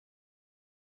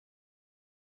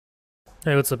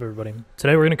Hey, what's up, everybody?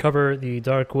 Today we're going to cover the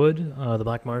Dark Wood, the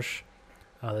Black Marsh,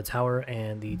 the Tower,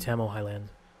 and the Tamoe Highland.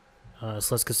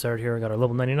 So let's get started here. I got our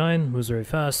level 99, moves very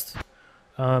fast.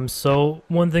 So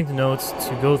one thing to note,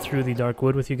 to go through the Dark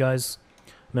Wood with you guys,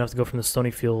 I'm going to have to go from the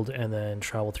Stony Field and then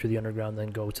travel through the underground,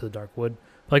 then go to the Dark Wood.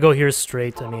 If I go here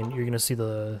straight, I mean, you're going to see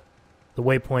the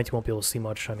waypoint, you won't be able to see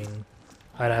much. I mean,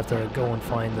 I'd have to go and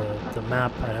find the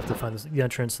map, I'd have to find the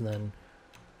entrance, and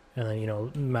then you know,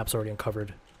 the map's already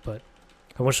uncovered. But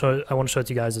I want to show it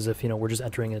to you guys as if, you know, we're just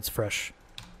entering and it's fresh.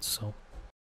 So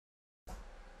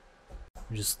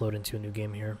we just load into a new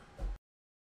game here.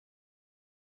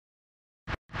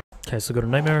 Okay, so go to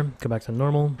Nightmare, go back to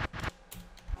normal.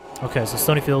 Okay, so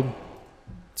Stony Field.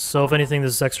 So if anything,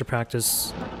 this is extra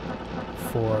practice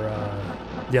for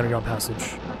the underground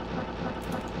passage.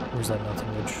 Where's that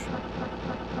mountain ridge?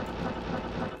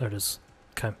 There it is.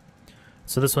 Okay.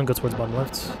 So this one goes towards the bottom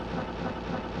left.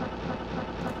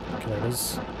 Okay, there it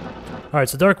is. Alright,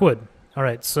 so Dark Wood.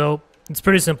 Alright, so it's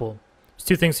pretty simple. There's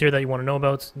two things here that you want to know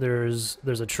about. There's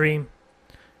a tree,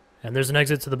 and there's an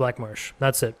exit to the Black Marsh.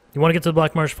 That's it. You want to get to the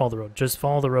Black Marsh, follow the road. Just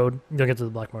follow the road, you'll get to the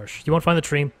Black Marsh. You want to find the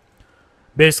tree,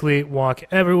 basically walk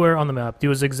everywhere on the map. Do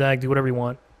a zigzag, do whatever you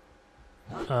want.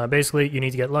 Basically, you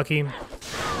need to get lucky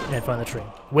and find the tree.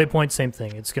 Waypoint, same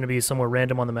thing. It's going to be somewhere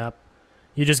random on the map.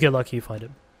 You just get lucky, you find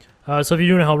it. So if you're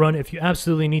doing a hell run, if you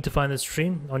absolutely need to find this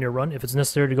tree on your run, if it's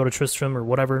necessary to go to Tristram or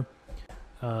whatever,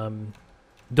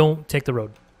 don't take the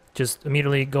road. Just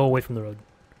immediately go away from the road.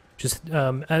 Just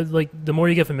like the more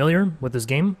you get familiar with this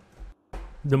game,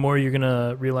 the more you're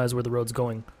gonna realize where the road's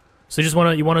going. So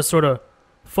you wanna sort of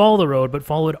follow the road, but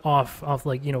follow it off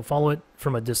like, you know, follow it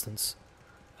from a distance.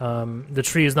 The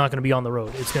tree is not gonna be on the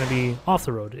road. It be off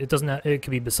the road. It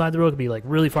could be beside the road. It could be like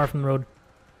really far from the road.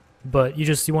 But you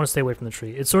want to stay away from the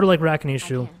tree. It's sort of like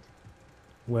Rakinishu,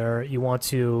 where you want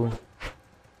to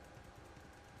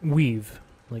weave.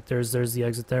 Like there's the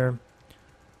exit there.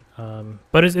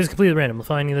 But it's completely random.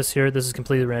 Finding this here, this is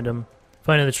completely random.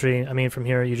 Finding the tree, I mean, from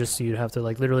here you'd have to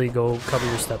like literally go cover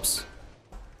your steps.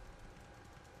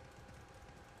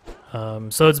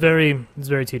 So it's very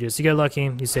tedious. You get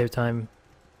lucky, you save time.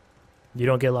 You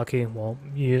don't get lucky, well,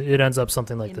 it ends up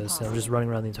something like this. I'm just running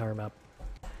around the entire map.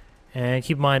 And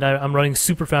keep in mind, I'm running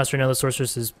super fast right now. The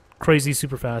sorceress is crazy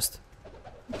super fast.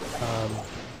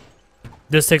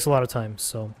 This takes a lot of time,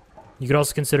 so you could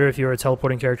also consider, if you're a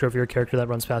teleporting character, if you're a character that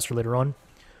runs faster later on,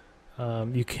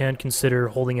 you can consider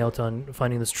holding out on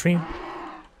finding this tree.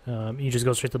 You just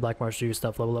go straight to Black Marsh, do your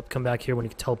stuff, level up, come back here when you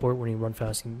can teleport, when you run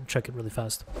fast, you can check it really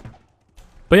fast.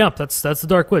 But yeah, that's the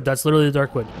Dark Wood. That's literally the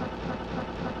Dark Wood.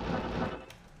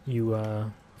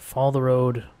 You follow the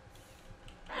road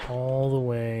all the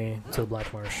way to the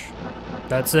Black Marsh.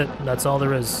 That's it. That's all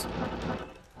there is.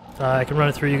 I can run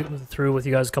it through with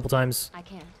you guys a couple times. I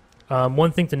can't.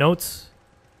 One thing to note: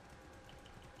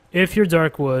 if you're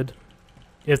Dark Wood,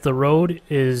 if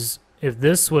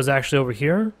this was actually over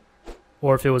here,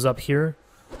 or if it was up here,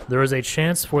 there is a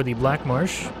chance for the Black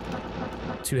Marsh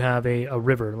to have a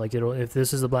river. Like if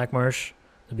this is the Black Marsh,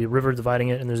 there'll be a river dividing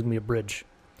it, and there's gonna be a bridge.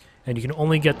 And you can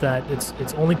only get that.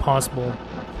 It's only possible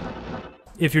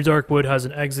if your Dark Wood has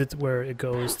an exit where it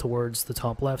goes towards the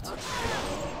top left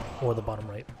or the bottom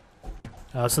right.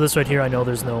 So this right here, I know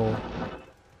there's no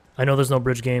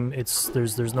bridge game.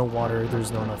 There's no water. There's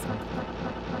no nothing.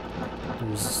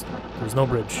 There's no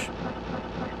bridge.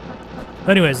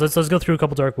 Anyways, let's go through a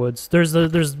couple Dark Woods. There's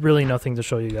really nothing to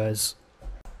show you guys.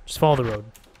 Just follow the road.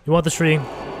 You want the tree?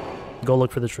 Go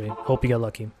look for the tree. Hope you get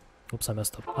lucky. Oops, I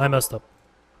messed up.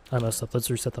 Let's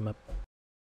reset the map.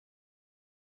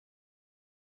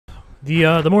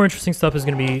 The more interesting stuff is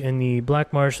going to be in the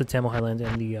Black Marsh, the Tamoe Highland,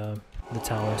 and the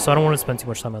Tower. So I don't want to spend too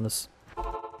much time on this.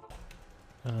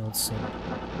 Let's see.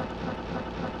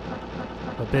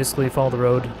 But basically, follow the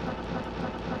road.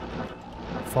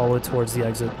 Follow it towards the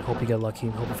exit. Hope you get lucky.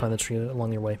 Hope you find the tree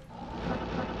along your way.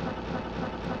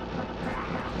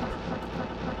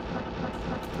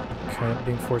 Okay,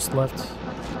 being forced left.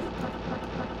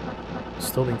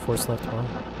 Still being forced left, wow.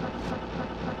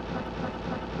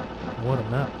 What a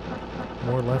map.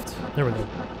 More left. There we go.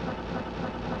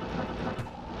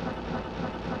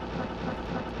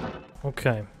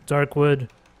 Okay, Dark Wood.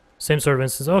 Same sort of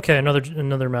instance. Okay,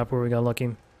 another map where we got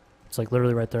lucky. It's like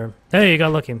literally right there. Hey, you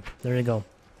got lucky. There you go.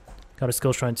 Got a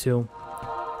skill shrine too.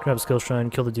 Grab a skill shrine,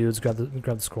 kill the dudes, grab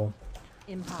the scroll.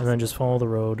 Impossible. And then just follow the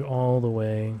road all the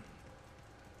way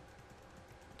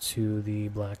to the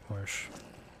Black Marsh.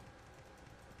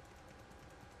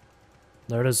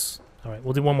 There it is. Alright,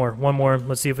 we'll do one more.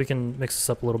 Let's see if we can mix this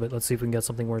up a little bit. Let's see if we can get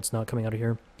something where it's not coming out of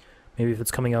here. Maybe if it's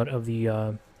coming out of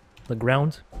the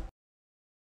ground.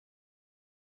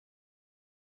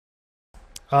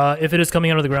 If it is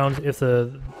coming out of the ground, if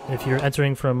you're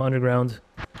entering from underground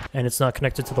and it's not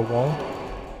connected to the wall,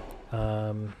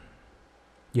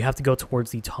 you have to go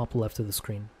towards the top left of the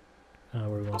screen. Where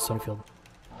we're going, Sunnyfield.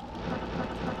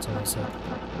 That's what I said.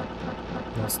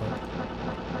 No, it's not.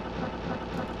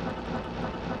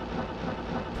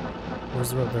 Where's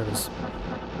the road? There it is.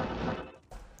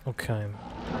 Okay.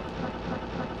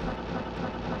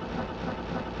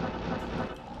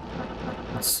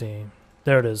 Let's see.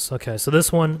 There it is. Okay, so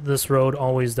this road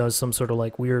always does some sort of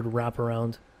like weird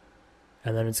wraparound,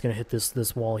 and then it's gonna hit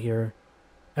this wall here,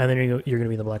 and then you're gonna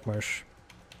be in the Black Marsh.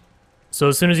 So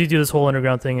as soon as you do this whole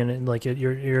underground thing and like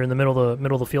you're in the middle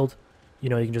of the field, you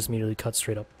know you can just immediately cut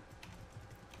straight up,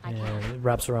 and it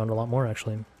wraps around a lot more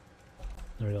actually.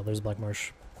 There we go. There's Black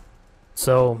Marsh.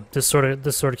 So this sort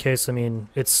of case, I mean,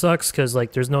 it sucks because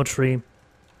like there's no tree.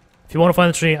 If you want to find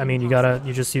the tree, I mean,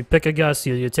 you pick a guess,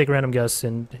 you take a random guess,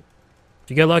 and if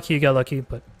you get lucky, you get lucky,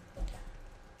 but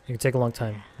it can take a long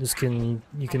time. You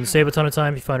can save a ton of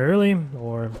time if you find it early,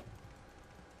 or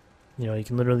you know, you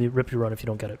can literally rip your run if you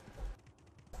don't get it.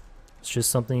 It's just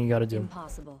something you got to do.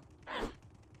 Impossible.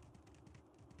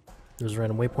 There's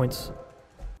random waypoints.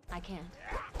 I can't.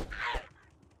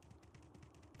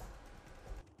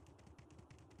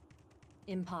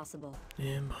 Impossible.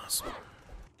 Impossible.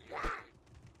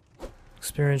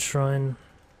 Experience shrine.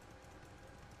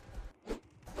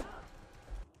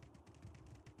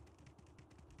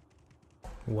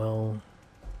 Well.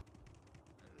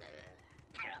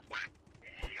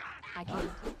 I can't.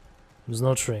 There's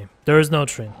no tree. There is no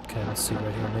tree. Okay, let's see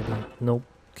right here, maybe. Nope.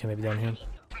 Okay, maybe down here.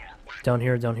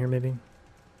 Down here, maybe.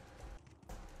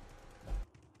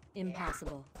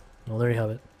 Impossible. Well, there you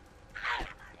have it.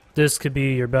 This could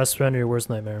be your best friend or your worst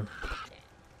nightmare.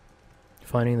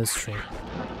 Finding this tree.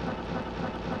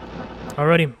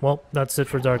 Alrighty, well, that's it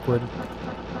for Darkwood.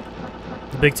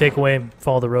 The big takeaway,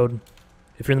 follow the road.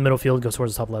 If you're in the middle field, go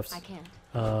towards the top left. I can't.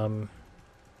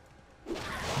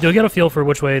 You'll get a feel for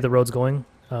which way the road's going.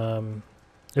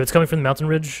 If it's coming from the mountain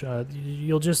ridge,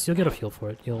 you'll get a feel for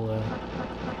it. You'll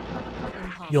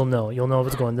know if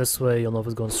it's going this way, you'll know if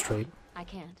it's going straight. I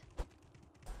can't.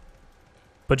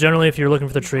 But generally, if you're looking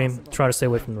for the tree, try to stay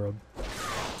away from the road.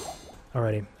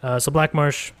 Alrighty, so Black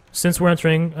Marsh, since we're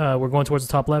entering, we're going towards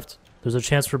the top left. There's a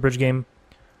chance for a bridge game.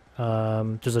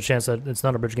 There's a chance that it's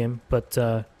not a bridge game, but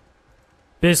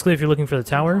basically if you're looking for the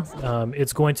tower,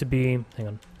 it's going to be, hang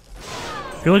on.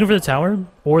 If you're looking for the tower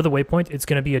or the waypoint, it's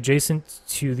going to be adjacent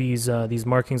to these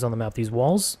markings on the map, these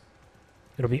walls.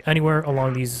 It'll be anywhere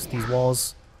along these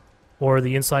walls or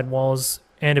the inside walls,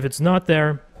 and if it's not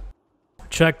there,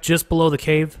 check just below the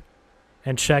cave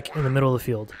and check in the middle of the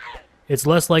field. It's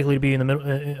less likely to be in the middle,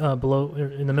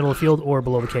 in the middle of the field or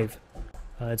below the cave.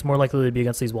 It's more likely to be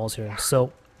against these walls here.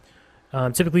 So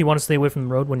typically you want to stay away from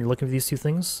the road when you're looking for these two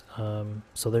things.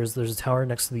 So there's a tower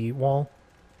next to the wall,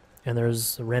 and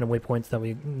there's a random waypoint that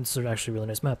it's actually a really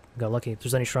nice map. Got lucky. If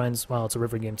there's any shrines, wow, it's a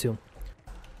river game too.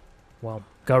 Wow,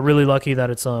 got really lucky that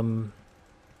it's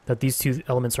that these two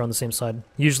elements are on the same side.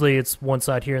 Usually it's one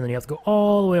side here, and then you have to go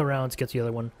all the way around to get to the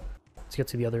other one, to get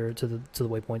to the other to the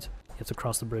waypoint. You have to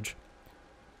cross the bridge.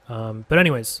 But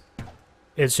anyways,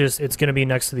 it's gonna be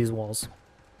next to these walls.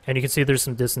 And you can see there's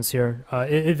some distance here.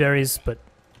 It varies, but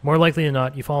more likely than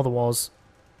not, you follow the walls,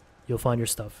 you'll find your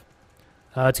stuff.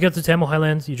 To get to Tamoe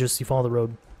Highland, you follow the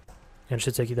road, and it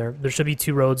should take you there. There should be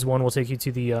two roads. One will take you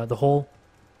to the hole,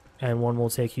 and one will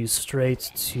take you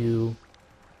straight to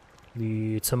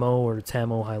the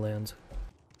Tamoe Highland.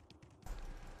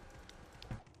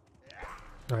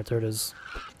 Alright, there it is.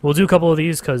 We'll do a couple of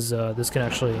these, because this can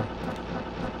actually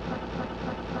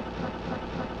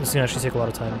take a lot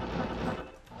of time.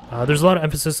 There's a lot of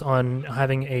emphasis on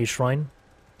having a shrine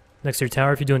next to your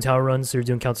tower. If you're doing tower runs, or you're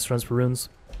doing countess runs for runes,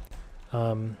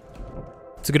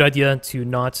 it's a good idea to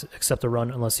not accept a run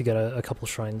unless you get a couple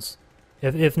shrines.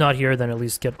 If not here, then at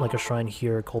least get like a shrine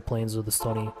here, Cold Plains, or the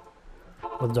Stony,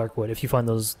 or the Darkwood, if you find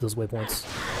those waypoints.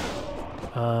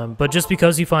 But just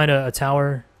because you find a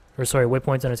tower, or sorry, a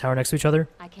waypoint and a tower next to each other,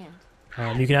 I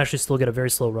can't. You can actually still get a very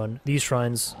slow run. These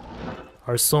shrines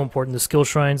are so important. The skill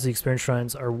shrines, the experience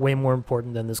shrines are way more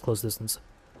important than this close distance.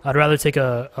 I'd rather take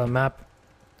a map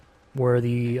where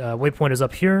the waypoint is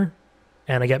up here,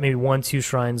 and I get maybe 1-2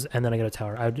 shrines, and then I get a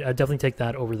tower. I'd definitely take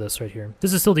that over this right here.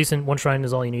 This is still decent. One shrine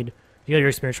is all you need. You get your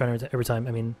experience shrine every time.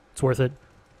 I mean, it's worth it.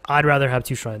 I'd rather have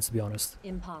 2 shrines, to be honest.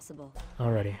 Impossible.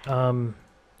 Alrighty.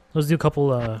 Let's do a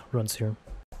couple runs here.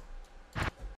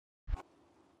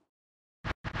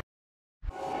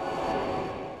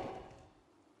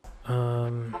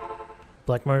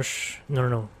 Black Marsh.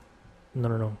 No.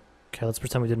 Okay, let's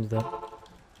pretend we didn't do that.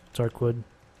 Darkwood.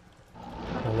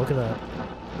 Oh, look at that.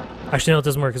 Actually, no, it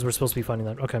doesn't work because we're supposed to be finding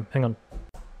that. Okay, hang on.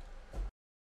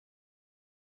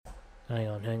 Hang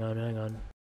on.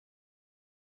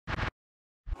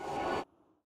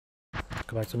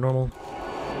 Go back to normal.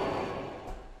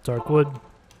 Dark wood.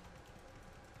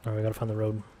 Alright, we gotta find the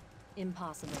road.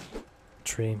 Impossible.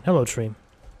 Tree. Hello, tree.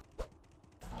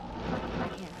 I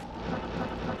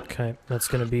can't. Okay, that's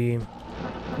gonna be...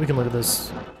 We can look at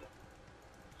this.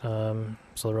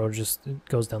 So the road just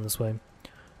goes down this way.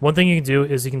 One thing you can do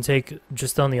is you can take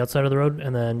just down the outside of the road,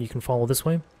 and then you can follow this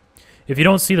way. If you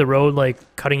don't see the road,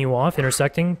 like, cutting you off,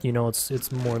 intersecting, you know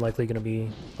it's more likely gonna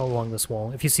be along this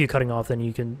wall. If you see it cutting off, then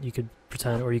you could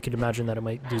pretend, or you could imagine that it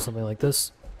might do something like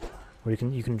this. Or you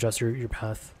can adjust your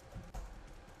path.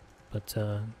 But,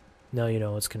 now you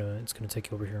know it's gonna take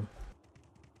you over here.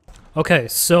 Okay,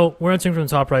 so we're entering from the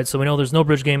top right, so we know there's no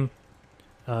bridge game.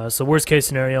 So worst case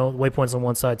scenario, waypoints on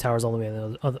one side, towers all the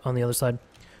way on the other side.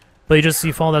 But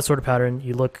you follow that sort of pattern.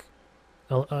 You look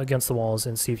against the walls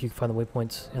and see if you can find the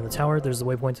waypoint and the tower. There's the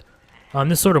waypoint.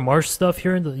 This sort of marsh stuff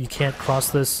here, you can't cross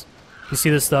this. You see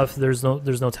this stuff? There's no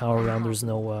tower around. There's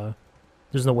no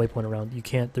waypoint around. It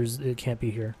can't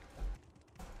be here.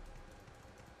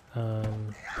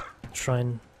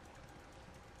 Shrine.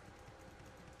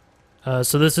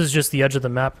 So this is just the edge of the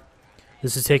map.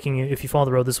 This is taking you, if you follow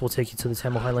the road, this will take you to the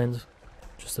Tamoe Highland.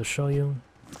 Just to show you.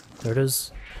 There it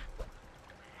is.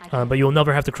 But you'll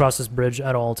never have to cross this bridge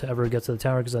at all to ever get to the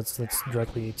tower, because that's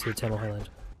directly to Tamoe Highland.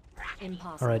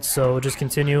 Alright, so just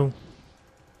continue.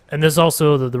 And this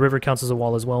also, the river counts as a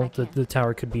wall as well. The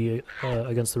tower could be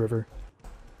against the river.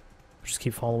 Just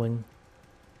keep following.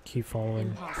 Keep following.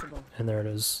 Impossible. And there it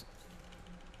is.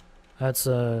 That's,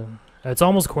 it's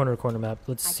almost corner map.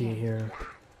 Let's see here.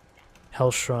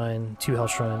 Hell Shrine, 2 Hell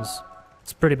Shrines.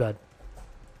 It's pretty bad.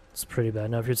 It's pretty bad.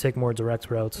 Now if you take more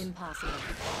direct routes, Impossible.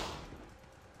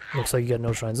 looks like you get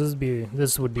no shrines.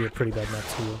 This would be a pretty bad map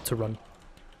to run.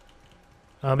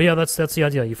 But yeah, that's the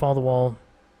idea. You follow the wall,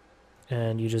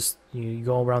 and you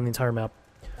go around the entire map.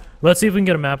 Let's see if we can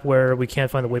get a map where we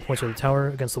can't find the waypoints or the tower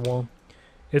against the wall.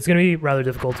 It's going to be rather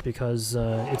difficult because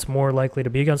it's more likely to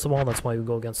be against the wall. That's why we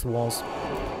go against the walls.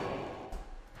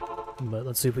 But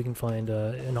let's see if we can find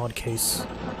an odd case.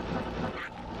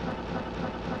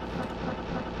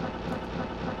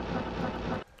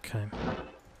 Okay.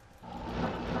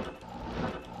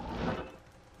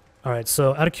 Alright,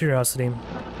 so out of curiosity,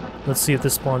 let's see if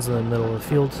this spawns in the middle of the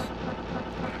field.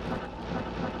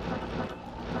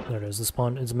 There it is. The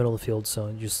spawn is in the middle of the field,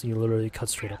 so you literally cut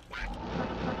straight up.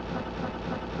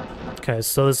 Okay,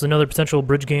 so this is another potential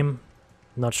bridge game.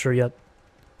 Not sure yet.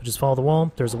 But just follow the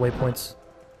wall. There's a waypoint.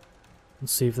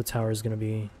 Let's see if the tower is going to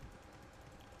be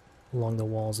along the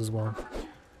walls as well.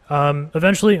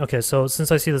 Eventually, okay, so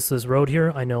since I see this road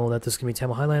here, I know that this can be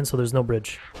Tamoe Highland, so there's no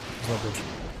bridge. There's no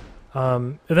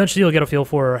bridge. Eventually you'll get a feel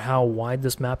for how wide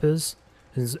this map is.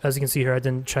 As you can see here, I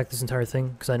didn't check this entire thing,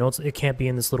 because I know it can't be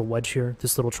in this little wedge here,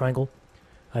 this little triangle.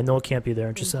 I know it can't be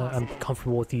there, just I'm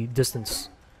comfortable with the distance.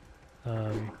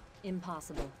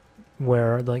 Impossible.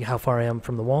 Where, like, how far I am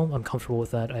from the wall, I'm comfortable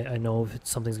with that. I know if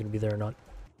something's going to be there or not.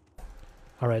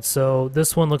 Alright, so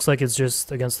this one looks like it's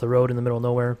just against the road in the middle of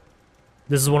nowhere.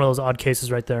 This is one of those odd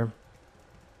cases right there.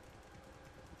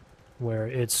 Where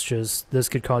it's just, this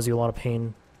could cause you a lot of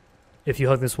pain. If you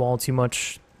hug this wall too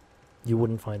much, you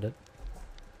wouldn't find it.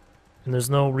 And there's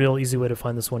no real easy way to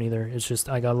find this one either. It's just,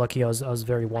 I got lucky, I was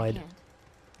very wide.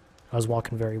 I was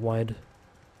walking very wide.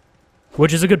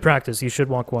 Which is a good practice, you should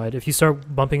walk wide. If you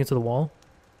start bumping into the wall,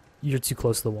 you're too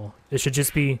close to the wall. It should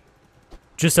just be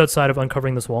just outside of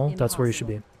uncovering this wall. That's where you should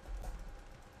be.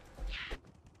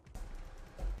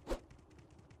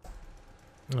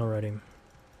 Alrighty.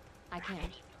 I can't.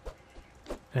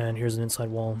 And here's an inside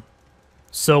wall.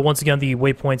 So once again, the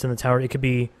waypoint in the tower, it could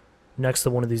be next to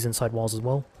one of these inside walls as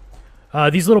well.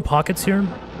 These little pockets here.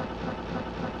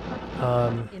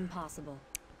 Impossible.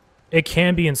 It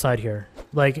can be inside here.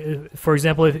 Like, for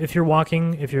example, if you're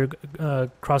walking, if you're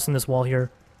crossing this wall here,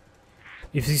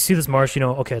 if you see this marsh, you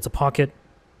know, okay, it's a pocket,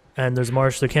 and there's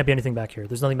marsh, there can't be anything back here.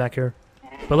 There's nothing back here.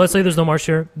 But let's say there's no marsh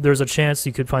here, there's a chance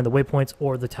you could find the waypoint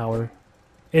or the tower.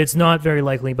 It's not very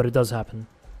likely, but it does happen.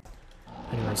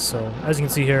 Anyways, so, as you can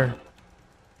see here,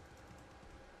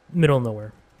 middle of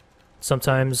nowhere.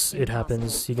 Sometimes it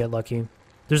happens, you get lucky.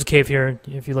 There's a cave here.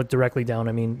 If you look directly down,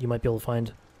 I mean, you might be able to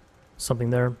find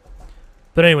something there.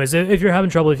 But anyways, if you're having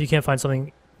trouble, if you can't find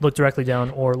something, look directly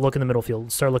down or look in the middle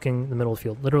field. Start looking in the middle of the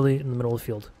field. Literally in the middle of the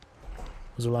field.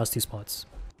 Those are the last 2 spots.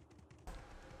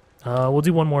 We'll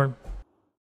do one more.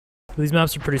 These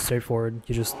maps are pretty straightforward.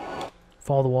 You just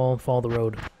follow the wall, follow the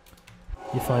road.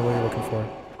 You find what you're looking for.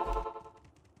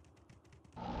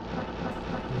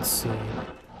 Let's see.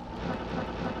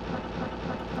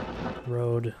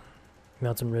 road,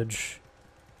 mountain ridge.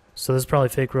 So this is probably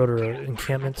fake road or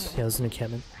encampment. Yeah, this is an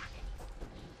encampment.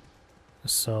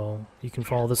 So you can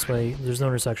follow this way. There's no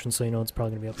intersection, so you know it's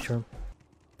probably gonna be up here.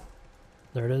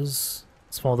 There it is.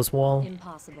 Let's follow this wall.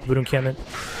 Impossible. Voodoo encampment.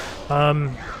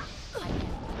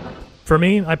 For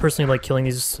me, I personally like killing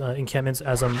these encampments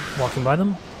as I'm walking by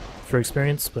them for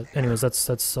experience. But anyways,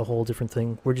 that's a whole different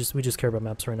thing. We just care about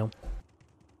maps right now.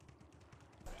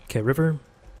 Okay, river.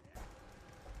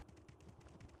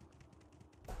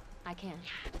 I can.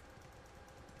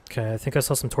 Okay, I think I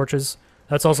saw some torches.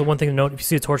 That's also one thing to note. If you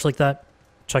see a torch like that,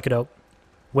 check it out.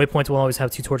 Waypoint will always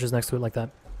have 2 torches next to it like that.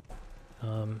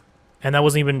 And that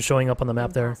wasn't even showing up on the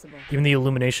map there. Impossible. Even the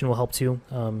illumination will help too.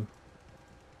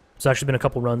 There's actually been a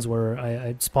couple runs where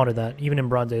I spotted that. Even in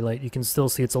broad daylight, you can still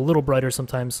see it's a little brighter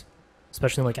sometimes,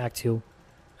 especially in like Act 2.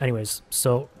 Anyways,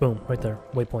 so boom, right there,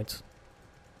 waypoint.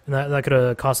 And that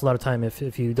could cost a lot of time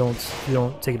if you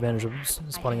don't take advantage of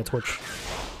spotting a torch.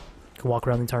 You can walk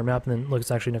around the entire map and then look, it's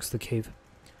actually next to the cave.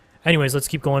 Anyways, let's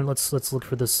keep going. Let's look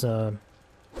for this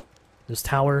this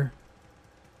tower.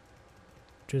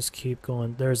 Just keep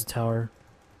going. There's a tower.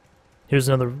 Here's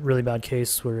another really bad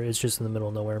case where it's just in the middle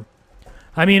of nowhere.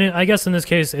 I mean, I guess in this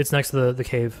case, it's next to the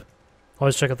cave.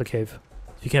 Always check out the cave.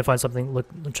 If you can't find something, look,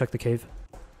 check the cave.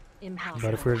 Impossible.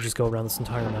 But if we were to just go around this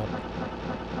entire map.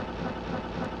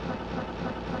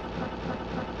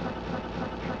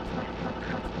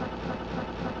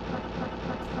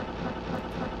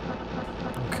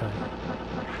 Okay.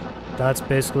 That's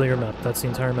basically your map. That's the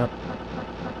entire map.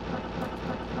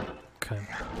 Okay.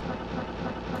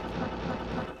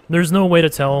 There's no way to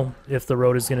tell if the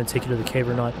road is going to take you to the cave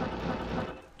or not.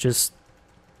 Just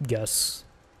guess.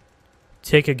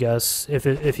 Take a guess.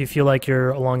 If you feel like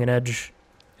you're along an edge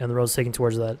and the road's taking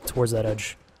towards that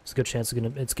edge, there's a good chance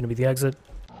it's gonna be the exit.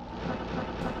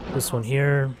 This one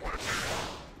here.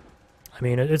 I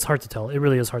mean, it's hard to tell. It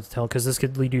really is hard to tell because this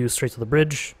could lead you straight to the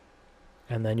bridge,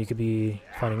 and then you could be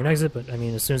finding an exit. But I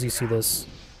mean, as soon as you see this,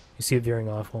 you see it veering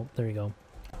off. Well, there you go.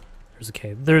 There's a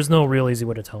cave. There's no real easy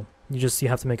way to tell. You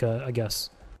have to make a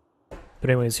guess. But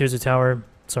anyways, here's a tower.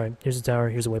 Sorry, here's a tower.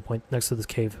 Here's a waypoint next to this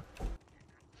cave.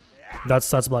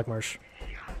 That's Black Marsh.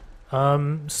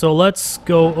 So let's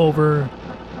go over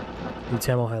the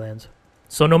Tamoe Highland.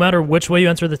 So no matter which way you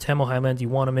enter the Tamoe Highland, you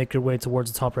want to make your way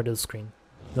towards the top right of the screen.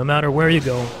 No matter where you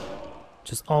go,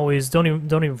 just always don't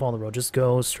even follow the road. Just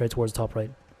go straight towards the top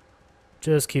right.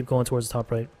 Just keep going towards the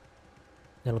top right,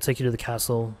 and it'll take you to the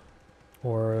castle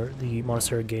or the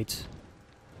monastery gate.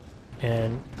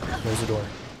 And there's the door.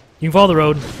 You can follow the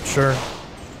road, sure.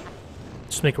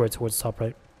 Just make your way towards the top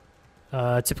right.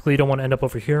 Typically, you don't want to end up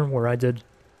over here, where I did.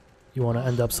 You want to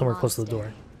end up somewhere close to the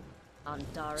door.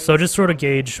 So just sort of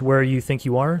gauge where you think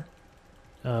you are.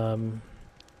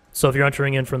 So if you're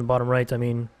entering in from the bottom right, I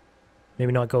mean,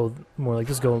 maybe not go more like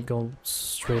this. Go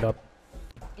straight up.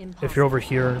 If you're over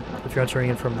here, if you're entering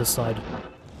in from this side,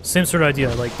 same sort of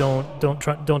idea. Like don't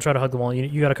try to hug the wall.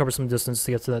 You got to cover some distance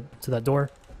to get to that door.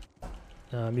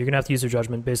 You're gonna have to use your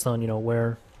judgment based on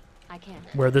where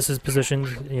this is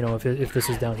positioned. You know, if this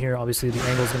is down here, obviously the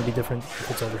angle is gonna be different.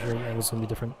 If it's over here, the angle is gonna be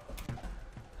different.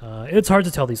 It's hard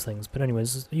to tell these things, but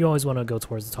anyways, you always want to go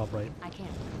towards the top right.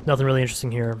 Nothing really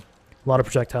interesting here. A lot of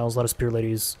projectiles, a lot of spear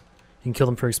ladies. You can kill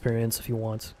them for experience if you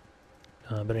want.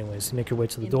 But anyways, you make your way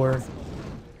to the door.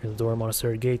 Here's the door,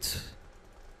 monastery gate.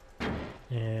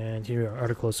 And here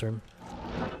are Cloister.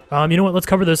 You know what? Let's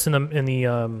cover this in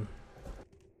the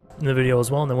video as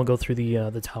well, and then we'll go through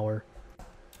the tower.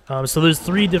 So there's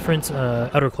 3 different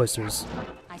outer cloisters,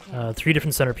 3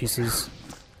 different centerpieces,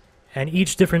 and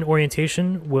each different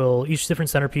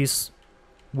centerpiece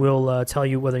will tell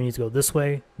you whether you need to go this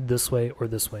way, or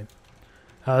this way.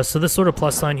 So this sort of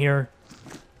plus sign here,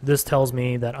 this tells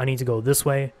me that I need to go this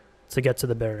way to get to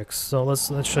the barracks. So let's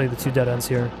show you the 2 dead ends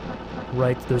here.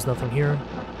 Right, there's nothing here.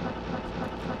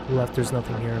 Left, there's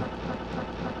nothing here.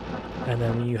 And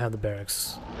then you have the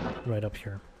barracks right up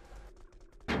here.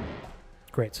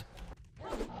 Great.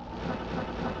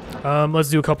 Let's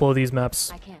do a couple of these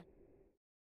maps.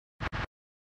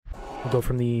 We'll go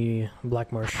from the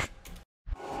Black Marsh.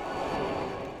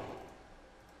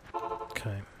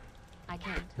 Okay.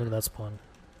 Look at that spawn.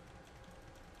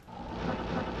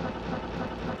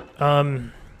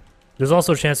 There's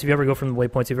also a chance if you ever go from the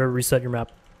waypoints, if you ever reset your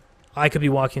map, I could be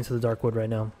walking to the Darkwood right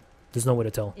now. There's no way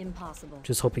to tell. Impossible.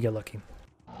 Just hope you get lucky.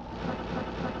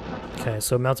 Okay,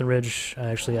 so Mountain Ridge,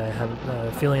 I have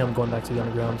a feeling I'm going back to the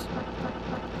underground.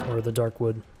 Or the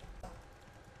Darkwood.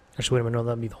 Actually, wait a minute, no,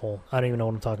 that'd be the hole. I don't even know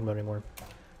what I'm talking about anymore.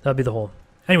 That'd be the hole.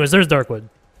 Anyways, there's Darkwood.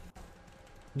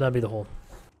 That'd be the hole.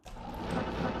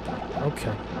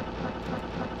 Okay.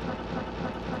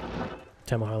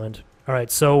 Tamoe Highland. Alright,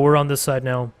 so we're on this side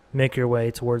now. Make your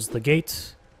way towards the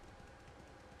gate.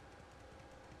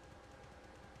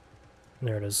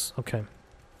 There it is. Okay.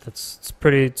 It's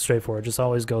pretty straightforward. Just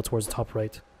always go towards the top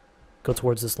right. Go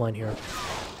towards this line here.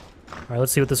 Alright,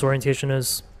 let's see what this orientation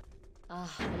is. The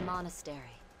monastery.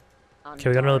 Okay,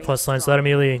 we got another plus sign, so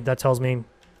that tells me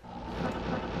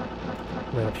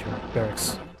right up here,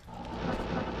 barracks.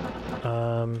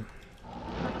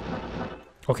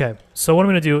 Okay, so what I'm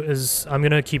gonna do is I'm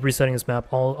gonna keep resetting this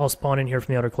map. I'll spawn in here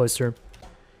from the outer cloister,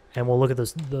 and we'll look at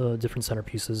the different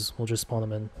centerpieces. We'll just spawn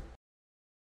them in,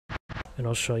 and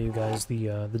I'll show you guys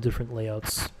the different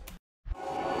layouts.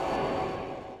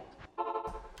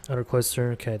 Outer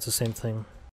cloister. Okay, it's the same thing.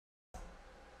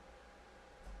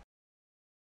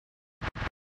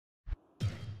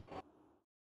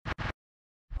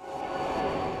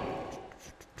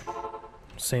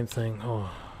 Same thing. Oh,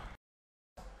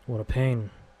 what a pain.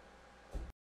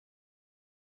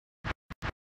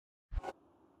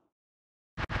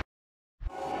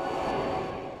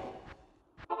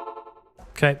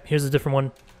 Okay, here's a different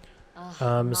one.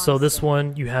 So this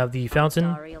one, you have the fountain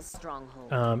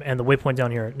and the waypoint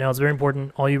down here. Now, it's very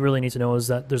important. All you really need to know is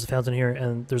that there's a fountain here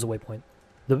and there's a waypoint.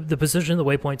 The position of the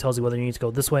waypoint tells you whether you need to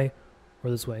go this way or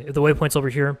this way. If the waypoint's over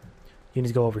here, you need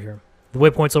to go over here. If the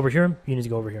waypoint's over here, you need to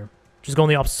go over here. Just go on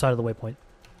the opposite side of the waypoint.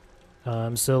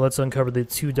 So let's uncover the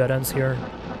two dead ends here.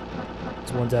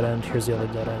 There's one dead end. Here's the other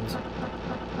dead end.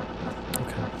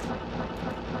 Okay.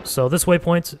 So this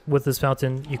waypoint with this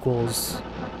fountain equals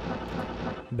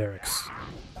barracks.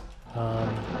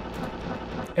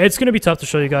 It's going to be tough to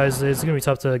show you guys. It's going to be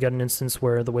tough to get an instance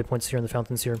where the waypoint's here and the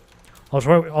fountain's here.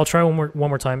 I'll try one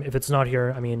more time. If it's not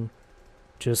here, I mean,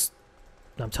 just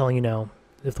I'm telling you now.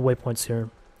 If the waypoint's here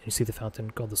and you see the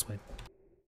fountain, go this way.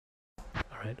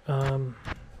 Alright,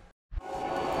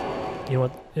 you know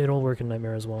what? It'll work in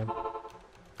Nightmare as well.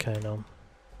 Okay, no.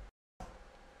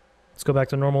 Let's go back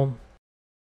to normal,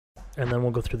 and then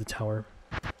we'll go through the tower.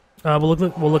 We'll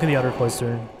look at the outer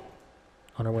cloister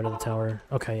on our way to the tower.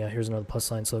 Okay, yeah, here's another plus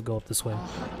sign, so go up this way.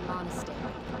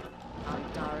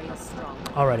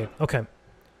 Alrighty, okay.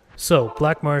 So,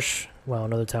 Black Marsh. Wow,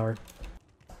 another tower.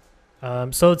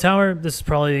 So the tower, this is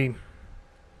probably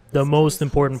the most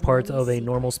important part of a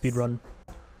normal speedrun.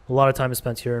 A lot of time is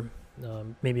spent here,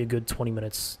 maybe a good 20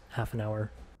 minutes, half an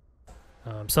hour.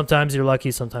 Sometimes you're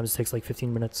lucky, sometimes it takes like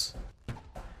 15 minutes.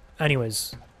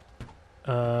 Anyways,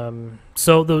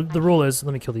 so the rule is,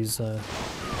 let me kill these.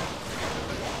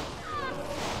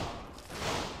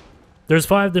 There's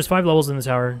five levels in the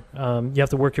tower. You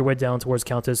have to work your way down towards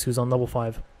Countess, who's on level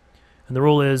 5. And the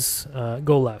rule is,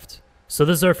 go left. So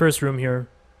this is our first room here.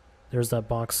 There's that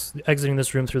box. Exiting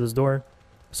this room through this door.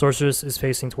 Sorceress is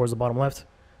facing towards the bottom left.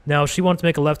 Now, if she wanted to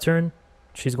make a left turn,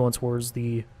 she's going towards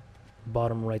the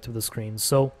bottom right of the screen.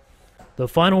 So, the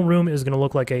final room is going to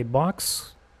look like a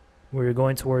box where you're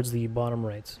going towards the bottom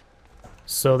right.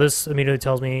 So this immediately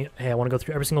tells me, hey, I want to go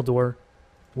through every single door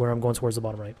where I'm going towards the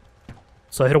bottom right.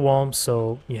 So I hit a wall,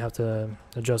 so you have to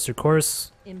adjust your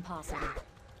course. Impossible.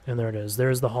 And there it is.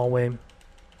 There's the hallway.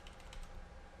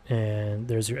 And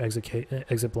there's your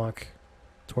exit block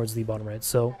towards the bottom right.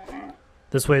 So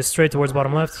this way is straight towards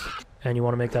bottom left. And you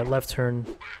want to make that left turn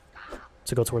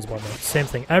to go towards bottom right. Same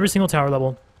thing. Every single tower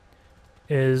level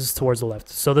is towards the left.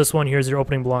 So this one, here's your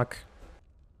opening block.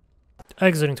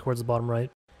 Exiting towards the bottom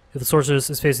right. If the sorceress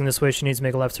is facing this way, she needs to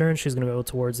make a left turn. She's going to go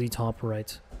towards the top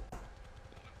right.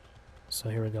 So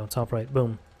here we go. Top right.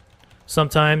 Boom.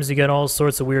 Sometimes you get all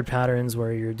sorts of weird patterns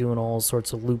where you're doing all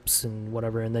sorts of loops and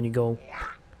whatever, and then you go,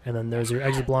 and then there's your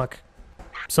exit block.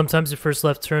 Sometimes your first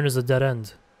left turn is a dead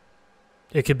end.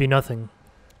 It could be nothing.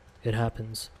 It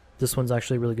happens. This one's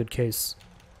actually a really good case.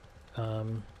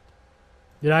 You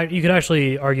could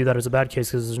actually argue that it's a bad case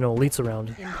because there's no elites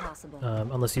around,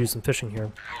 unless you do some fishing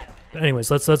here. But anyways,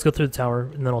 let's go through the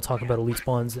tower, and then I'll talk about elite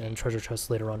spawns and treasure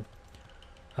chests later on.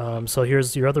 So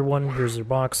here's your other one. Here's your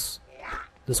box.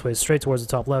 This way, straight towards the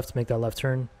top left. Make that left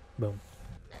turn. Boom.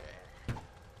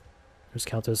 There's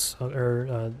Countess.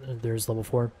 There's level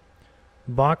 4.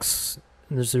 Box.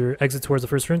 And there's your exit towards the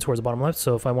first room, towards the bottom left.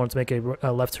 So if I wanted to make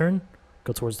a left turn,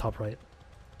 go towards the top right.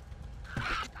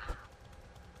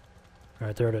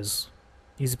 Alright, there it is.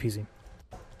 Easy peasy.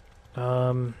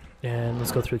 And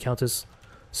let's go through Countess.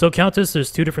 So Countess,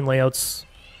 there's 2 different layouts.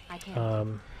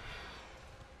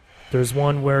 There's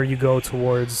one where you go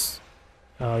towards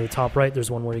the top right. There's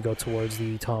one where you go towards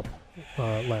the top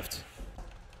left.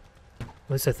 At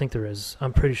least I think there is.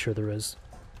 I'm pretty sure there is.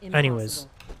 Impossible. Anyways,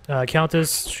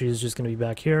 Countess, she's just going to be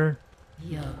back here.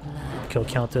 Kill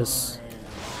Countess.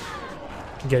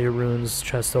 Get your runes.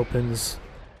 Chest opens.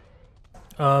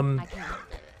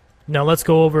 Now let's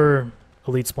go over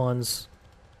elite spawns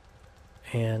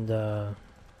and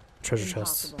treasure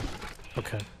chests. Impossible.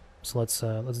 Okay, so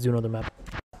let's do another map.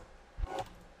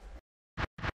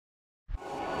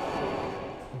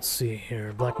 Let's see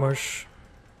here, Black Marsh.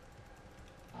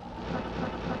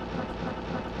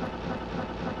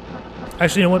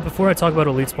 Actually, you know what? Before I talk about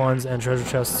elite spawns and treasure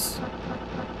chests,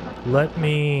 let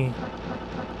me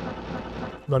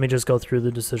just go through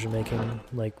the decision making,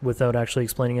 like without actually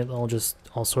explaining it.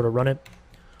 I'll sort of run it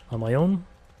on my own.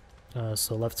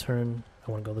 So left turn.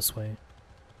 I want to go this way.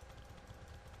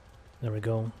 There we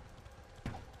go.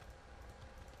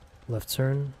 Left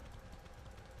turn.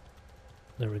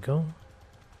 There we go.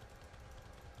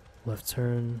 Left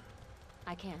turn.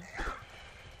 I can.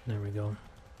 There we go.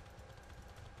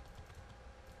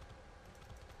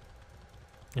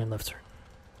 And left turn.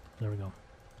 There we go.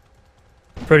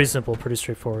 Pretty simple, pretty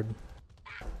straightforward.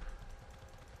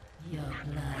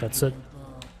 That's it.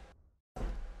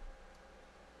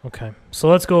 Okay, so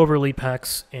let's go over elite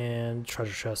packs and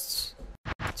treasure chests.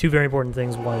 Two very important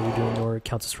things while you're doing your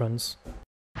Countess runs.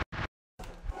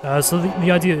 So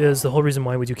the idea is, the whole reason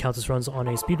why we do Countess runs on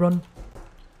a speedrun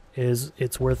is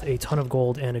it's worth a ton of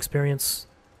gold and experience.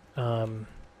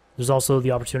 There's also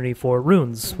the opportunity for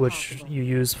runes, which you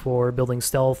use for building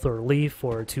stealth or leaf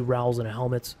or 2 rowels and a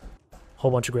helmet. Whole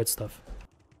bunch of great stuff.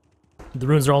 The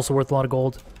runes are also worth a lot of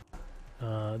gold.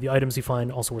 The items you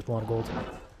find also worth a lot of gold.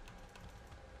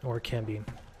 Or can be.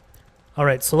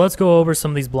 Alright, so let's go over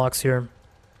some of these blocks here.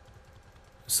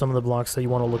 Some of the blocks that you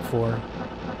want to look for.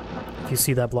 If you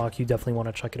see that block, you definitely want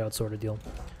to check it out, sort of deal.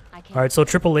 Alright, so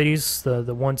triple ladies,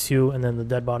 the 1, 2, and then the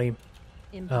dead body.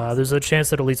 There's a chance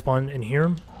that elite spawn in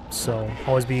here, so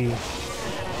always be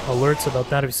alert about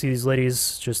that. If you see these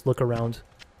ladies, just look around.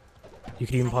 You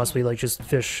could even possibly like just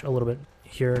fish a little bit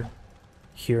here,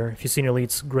 here. If you see any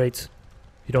elites, great.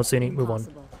 If you don't see any, move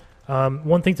on.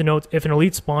 One thing to note, if an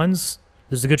elite spawns,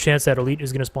 there's a good chance that elite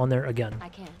is going to spawn there again.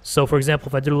 So for example,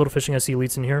 if I did a little fishing, I see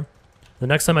elites in here. The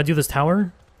next time I do this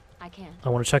tower, I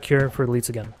want to check here for elites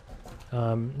again.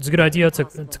 It's a good idea to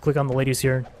click on the ladies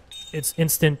here. It's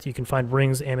instant. You can find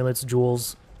rings, amulets,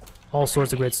 jewels, all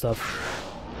sorts of great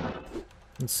stuff.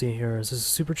 Let's see here. Is this a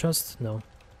super chest? No.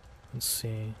 Let's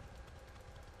see.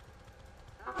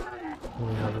 What do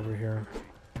we have over here?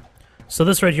 So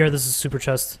this right here, this is a super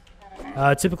chest.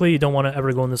 Typically, you don't want to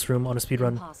ever go in this room on a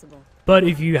speedrun. But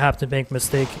if you happen to make a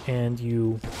mistake and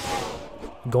you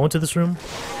go into this room,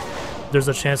 there's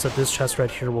a chance that this chest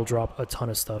right here will drop a ton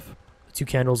of stuff. 2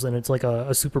 candles, and it's like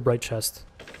a super bright chest.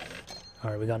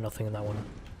 Alright, we got nothing in that one.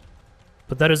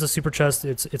 But that is a super chest.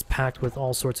 It's packed with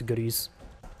all sorts of goodies.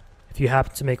 If you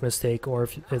happen to make a mistake, or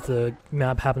if the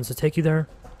map happens to take you there,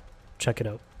 check it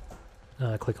out.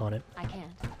 Click on it. I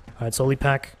can't. Alright, so elite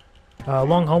pack.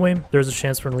 Long hallway, there's a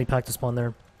chance for an elite pack to spawn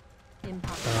there.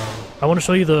 I want to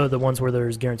show you the ones where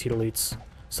there's guaranteed elites.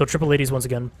 So triple ladies once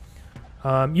again.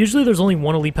 Usually there's only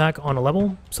 1 elite pack on a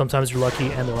level. Sometimes you're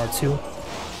lucky and there are 2.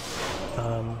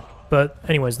 But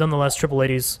anyways, nonetheless, triple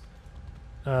ladies.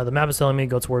 The map is telling me to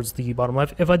go towards the bottom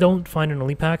left. If I don't find an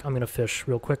elite pack, I'm going to fish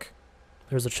real quick.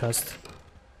 There's a chest.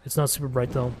 It's not super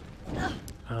bright though.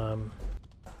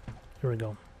 Here we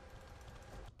go.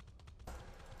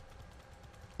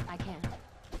 I can.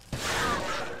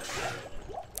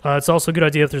 It's also a good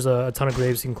idea if there's a ton of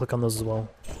graves, you can click on those as well.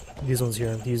 These ones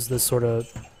here. This sort of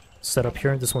setup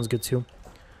here. This one's good too.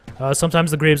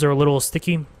 Sometimes the graves are a little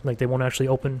sticky, like they won't actually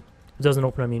open. If it doesn't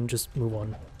open, I mean, just move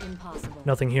on. Impossible.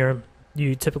 Nothing here.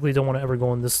 You typically don't want to ever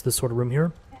go in this sort of room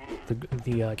here.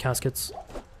 The caskets.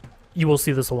 You will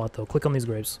see this a lot though. Click on these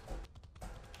graves.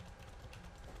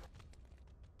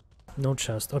 No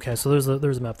chest. Okay, so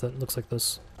there's a map that looks like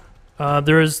this.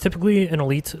 There is typically an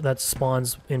elite that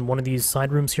spawns in one of these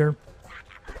side rooms here.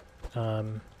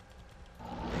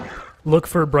 Look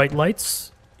for bright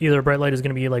lights. Either a bright light is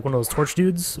going to be like one of those torch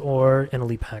dudes or an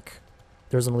elite pack.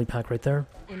 There's an elite pack right there.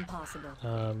 Impossible.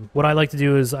 What I like to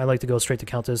do is I like to go straight to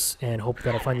Countess and hope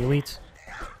that I find the elite.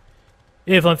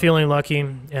 If I'm feeling lucky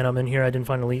and I'm in here, I didn't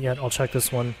find an elite yet, I'll check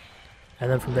this one. And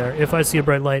then from there, if I see a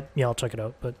bright light, yeah, I'll check it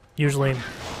out. But usually,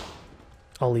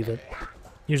 I'll leave it.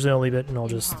 Usually I'll leave it and I'll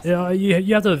just... Yeah,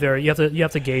 you have to vary. You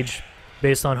have to gauge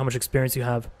based on how much experience you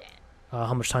have,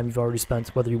 how much time you've already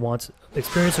spent, whether you want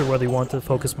experience or whether you want to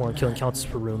focus more on killing Countess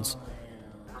for runes.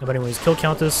 But anyways, kill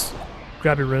Countess,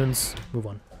 grab your runes, move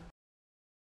on.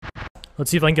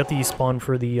 Let's see if I can get the spawn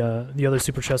for the other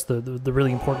super chest, the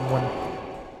really important one.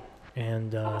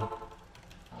 And the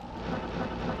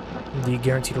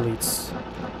guaranteed elites.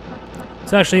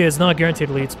 It's not guaranteed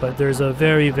elites, but there's a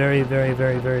very, very, very,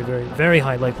 very, very, very, very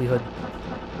high likelihood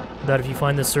that if you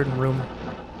find this certain room,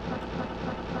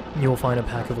 you will find a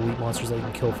pack of elite monsters that you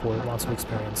can kill for lots of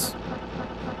experience.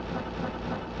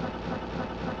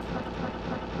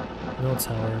 No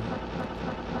tower.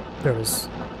 There it is.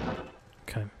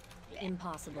 Okay.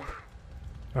 Impossible.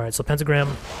 Alright, so pentagram.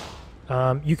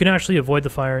 You can actually avoid the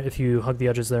fire if you hug the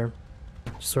edges there.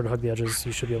 Just sort of hug the edges,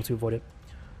 you should be able to avoid it.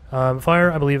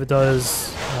 Fire, I believe it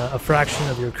does a fraction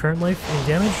of your current life in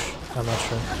damage. I'm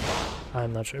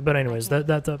not sure. But anyways,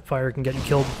 that fire can get you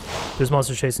killed. There's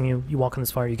monsters chasing you. You walk on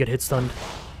this fire, you get hit stunned.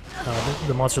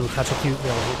 The monsters will catch up to you,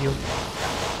 they'll hit you.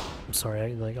 I'm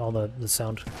sorry, like all the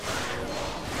sound.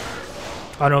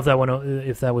 I don't know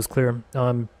if that was clear.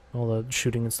 All the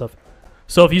shooting and stuff.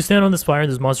 So if you stand on this fire and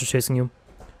there's monsters chasing you,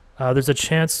 there's a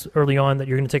chance early on that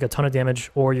you're going to take a ton of damage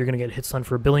or you're going to get hit stunned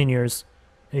for a billion years.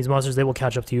 And these monsters, they will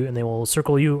catch up to you and they will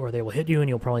circle you or they will hit you and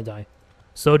you'll probably die.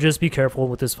 So just be careful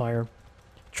with this fire.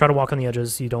 Try to walk on the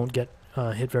edges. You don't get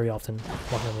hit very often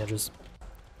walking on the edges.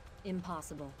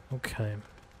 Impossible. Okay.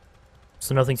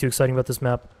 So nothing too exciting about this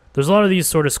map. There's a lot of these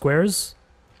sort of squares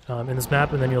in this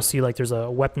map, and then you'll see like there's a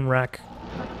weapon rack.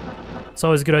 It's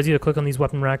always a good idea to click on these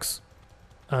weapon racks.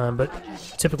 But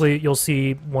typically you'll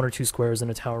see 1 or 2 squares in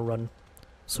a tower run,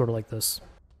 sort of like this.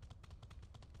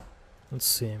 Let's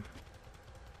see.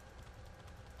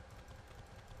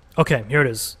 Okay, here it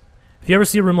is. If you ever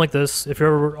see a room like this, if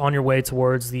you're ever on your way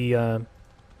towards the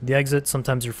exit,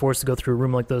 sometimes you're forced to go through a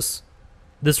room like this.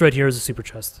 This right here is a super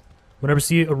chest. Whenever you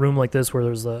see a room like this where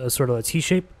there's a sort of a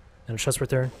T-shape and a chest right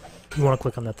there, you want to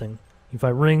click on that thing. You can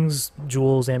find rings,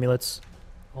 jewels, amulets,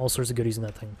 all sorts of goodies in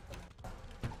that thing.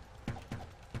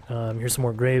 Here's some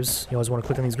more graves. You always want to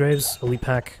click on these graves. Elite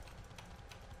pack.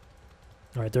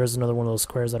 Alright, there's another one of those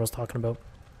squares that I was talking about.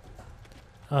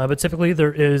 But typically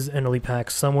there is an elite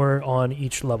pack somewhere on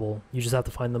each level. You just have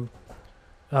to find them.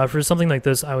 For something like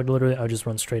this, I would just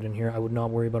run straight in here. I would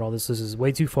not worry about all this. This is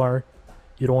way too far.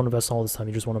 You don't want to invest all this time.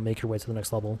 You just want to make your way to the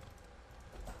next level.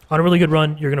 On a really good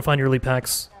run, you're going to find your elite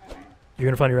packs. You're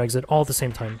going to find your exit all at the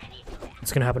same time.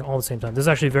 It's going to happen all at the same time. This is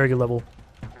actually a very good level.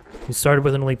 We started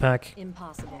with an elite pack,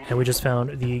 and we just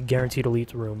found the guaranteed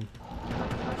elite room.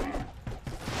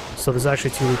 So there's actually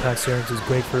 2 elite packs here, which is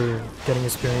great for getting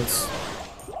experience.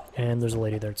 And there's a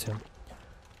lady there too.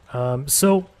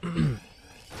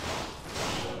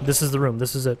 This is the room.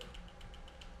 This is it.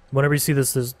 Whenever you see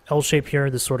this L shape here,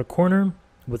 this sort of corner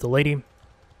with the lady,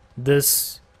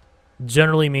 this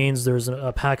generally means there's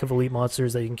a pack of elite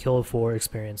monsters that you can kill for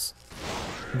experience.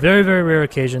 Very, very rare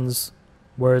occasions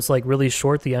where it's like really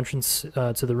short. The entrance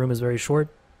to the room is very short.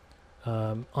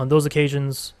 On those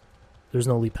occasions, there's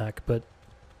no elite pack, but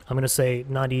I'm going to say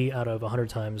 90 out of 100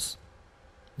 times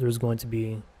there's going to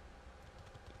be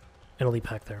an elite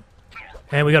pack there.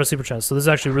 And we got a super chest, so this is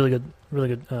actually really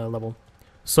good level.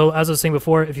 So as I was saying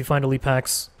before, if you find elite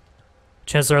packs,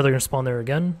 chances are they're going to spawn there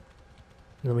again.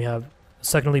 And then we have a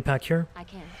second elite pack here. I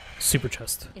can't. Super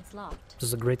chest. It's locked. This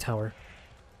is a great tower.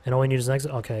 And all we need is an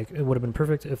exit. Okay, it would have been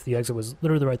perfect if the exit was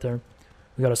literally right there.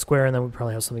 We got a square, and then we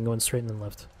probably have something going straight and then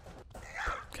left.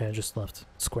 Okay, just left.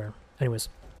 Square. Anyways.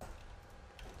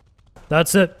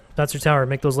 That's it. That's your tower.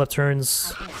 Make those left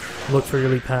turns. Look for your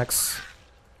elite packs.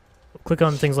 Click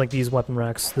on things like these weapon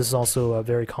racks. This is also a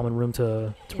very common room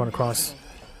to run across.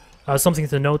 Something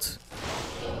to note.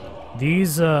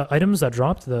 These items that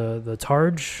dropped, the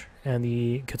Targe and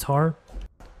the Qatar,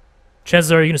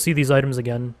 chances are you're going to see these items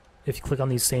again if you click on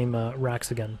these same racks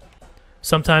again.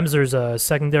 Sometimes there's a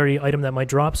secondary item that might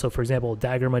drop. So for example, a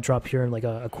dagger might drop here and like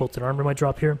a quilted armor might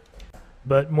drop here.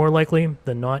 But more likely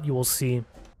than not, you will see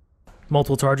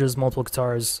multiple Targes, multiple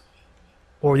Qatars,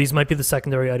 or these might be the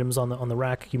secondary items on the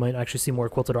rack. You might actually see more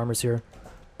quilted armors here.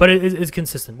 But it's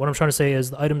consistent. What I'm trying to say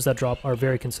is the items that drop are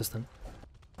very consistent.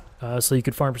 So you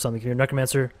could farm for something. If you're a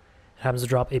Necromancer, it happens to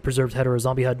drop a preserved head or a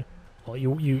zombie head, well,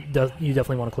 you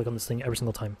definitely want to click on this thing every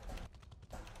single time.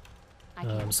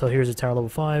 So here's a tower level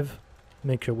 5.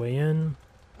 Make your way in.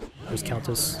 There's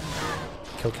Countess.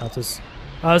 Kill Countess.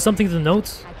 Something to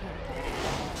note.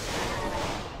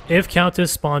 If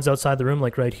Countess spawns outside the room,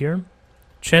 like right here,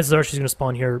 chances are she's going to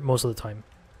spawn here most of the time.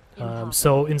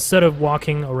 So instead of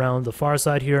walking around the far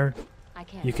side here,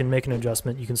 you can make an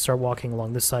adjustment. You can start walking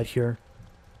along this side here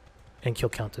and kill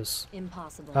Countess.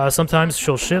 Sometimes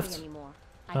she'll shift.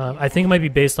 I think it might be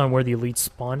based on where the elites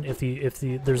spawn. If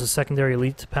there's a secondary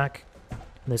elite pack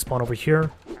and they spawn over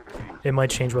here, it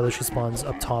might change whether she spawns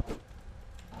up top.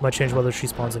 It might change whether she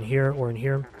spawns in here or in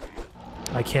here.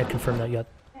 I can't confirm that yet.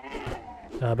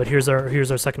 But here's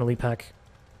our second elite pack.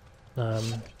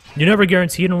 You never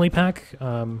guarantee an elite pack,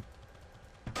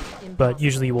 but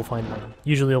usually you will find one.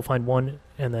 Usually you'll find one,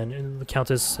 and then in the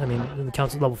Countess, in the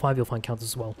Countess level 5, you'll find Countess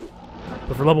as well.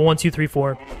 But for level 1, 2, 3,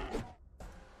 4,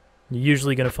 you're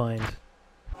usually going to find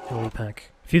an elite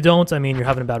pack. If you don't, I mean, you're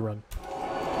having a bad run.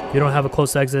 If you don't have a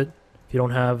close exit, if you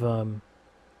don't have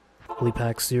elite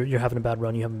packs, you're having a bad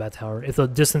run, you have a bad tower. If the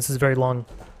distance is very long,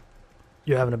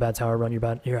 you're having a bad tower run,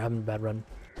 you're having a bad run.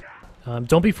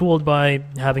 Don't be fooled by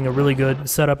having a really good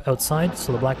setup outside.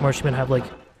 So the Black Marsh, you might have like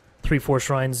 3-4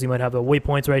 shrines, you might have a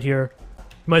waypoint right here.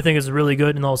 You might think it's really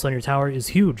good, and all of a sudden your tower is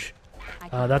huge.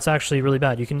 That's actually really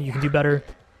bad. You can do better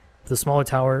with a smaller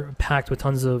tower packed with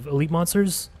tons of elite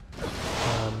monsters,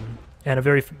 and a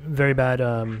very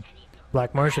bad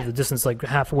Black Marsh if the distance is like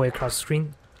halfway across the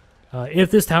screen.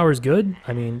 If this tower is good,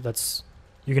 I mean,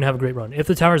 you're gonna have a great run. If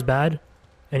the tower is bad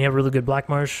and you have a really good Black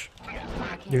Marsh,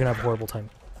 you're gonna have a horrible time.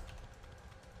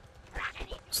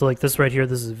 So like this right here,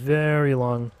 this is very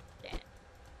long.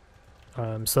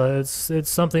 So it's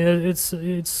something.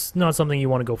 It's not something you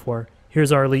want to go for.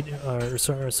 Here's our elite, our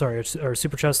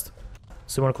super chest.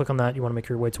 So you want to click on that. You want to make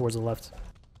your way towards the left.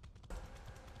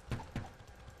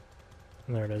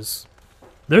 And there it is.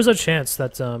 There's a chance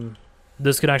that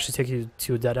this could actually take you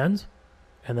to a dead end,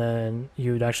 and then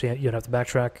you'd have to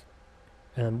backtrack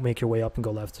and make your way up and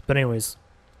go left. But anyways,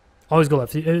 always go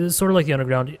left. It's sort of like the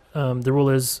underground. The rule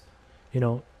is, you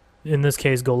know, in this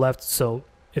case, go left. So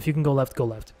if you can go left, go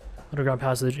left. Underground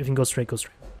passage. If you can go straight, go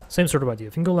straight. Same sort of idea.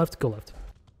 If you can go left, go left.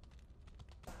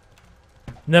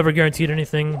 Never guaranteed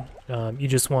anything. You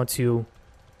just want to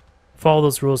follow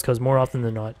those rules, because more often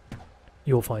than not,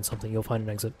 you'll find something. You'll find an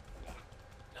exit.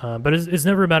 But it's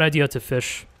never a bad idea to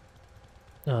fish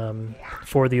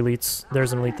for the elites.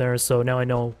 There's an elite there, so now I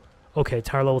know, okay,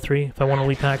 tower level 3. If I want an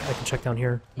elite pack, I can check down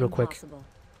here real quick and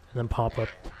then pop up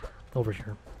over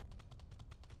here.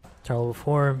 Tower level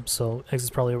 4, so exit's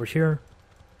probably over here.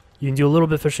 You can do a little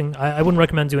bit of fishing. I wouldn't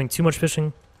recommend doing too much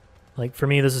fishing. Like, for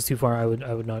me, this is too far. I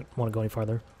would not want to go any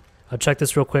farther. I'll check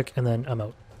this real quick, and then I'm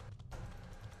out.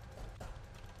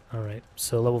 Alright,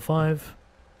 so level 5.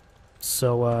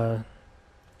 So,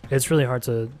 it's really hard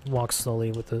to walk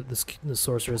slowly with the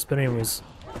sorceress. But anyways,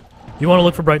 you want to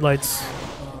look for bright lights.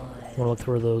 You want to look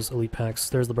for those elite packs.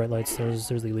 There's the bright lights. There's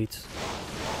the elite.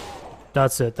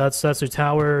 That's it. That's your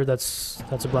tower. That's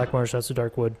a Black Marsh. That's a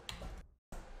Dark Wood.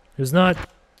 There's not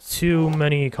too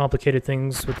many complicated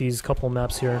things with these couple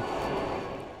maps here.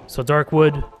 So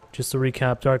Darkwood, just to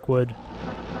recap, Darkwood,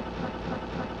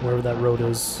 wherever that road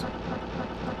is.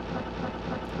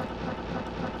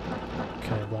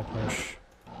 Okay, Black Marsh.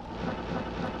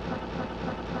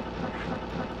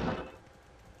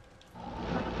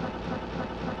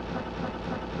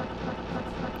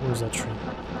 Where's that tree?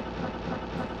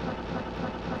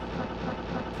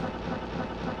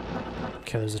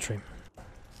 Okay, there's a tree.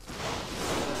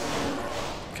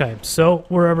 Okay, so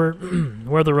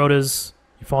where the road is,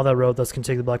 you follow that road. That's going to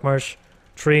take the Black Marsh.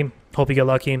 Tree, hope you get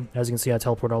lucky. As you can see, I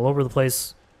teleport all over the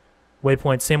place.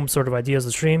 Waypoint, same sort of idea as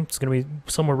the tree. It's going to be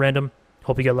somewhere random.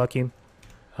 Hope you get lucky.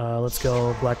 Let's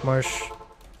go Black Marsh.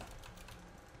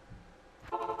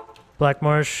 Black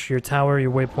Marsh, your tower,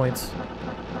 your waypoint.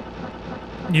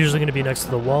 Usually going to be next to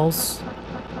the walls.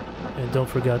 And don't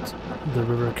forget, the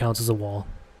river counts as a wall.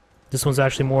 This one's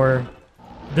actually more...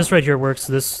 This right here works.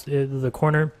 The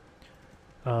corner,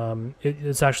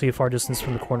 it's actually a far distance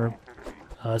from the corner.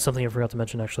 Something I forgot to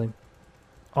mention, actually.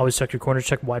 Always check your corner.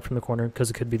 Check wide from the corner, because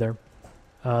it could be there.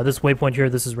 This waypoint here,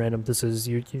 this is random. This is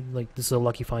this is a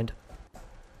lucky find.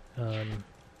 But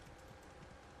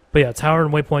yeah, tower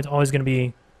and waypoint always going to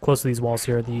be close to these walls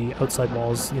here. The outside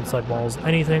walls, the inside walls,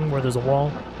 anything where there's a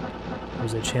wall,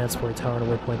 there's a chance for a tower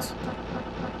and a waypoint.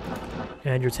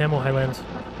 And your Tamoe Highland.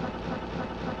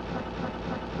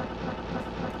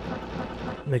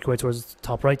 Make your way towards the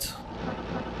top right.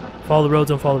 Follow the road,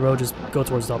 don't follow the road, just go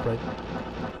towards the top right.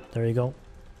 There you go.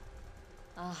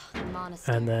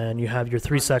 And then you have your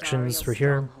 3 sections for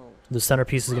here. The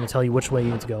centerpiece is going to tell you which way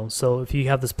you need to go. So if you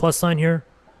have this plus sign here,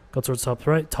 go towards top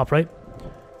right.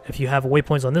 If you have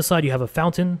waypoints on this side, you have a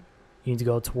fountain, you need to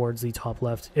go towards the top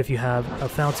left. If you have a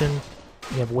fountain,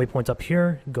 you have a waypoint up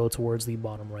here, go towards the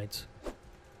bottom right.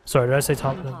 Sorry, did I say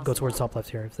top? Go towards top left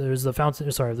here. If there's a fountain,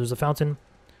 sorry, if there's a fountain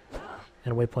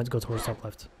and a waypoint, go towards top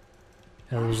left.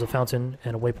 And there's a fountain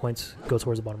and a waypoint, go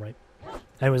towards the bottom right.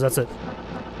 Anyways, that's it.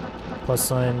 Plus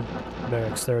sign,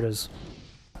 barracks, there it is.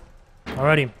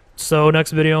 Alrighty, so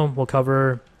next video we'll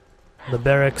cover the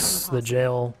barracks, the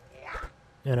jail,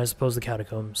 and I suppose the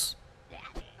catacombs.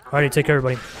 Alrighty, take care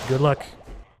everybody. Good luck.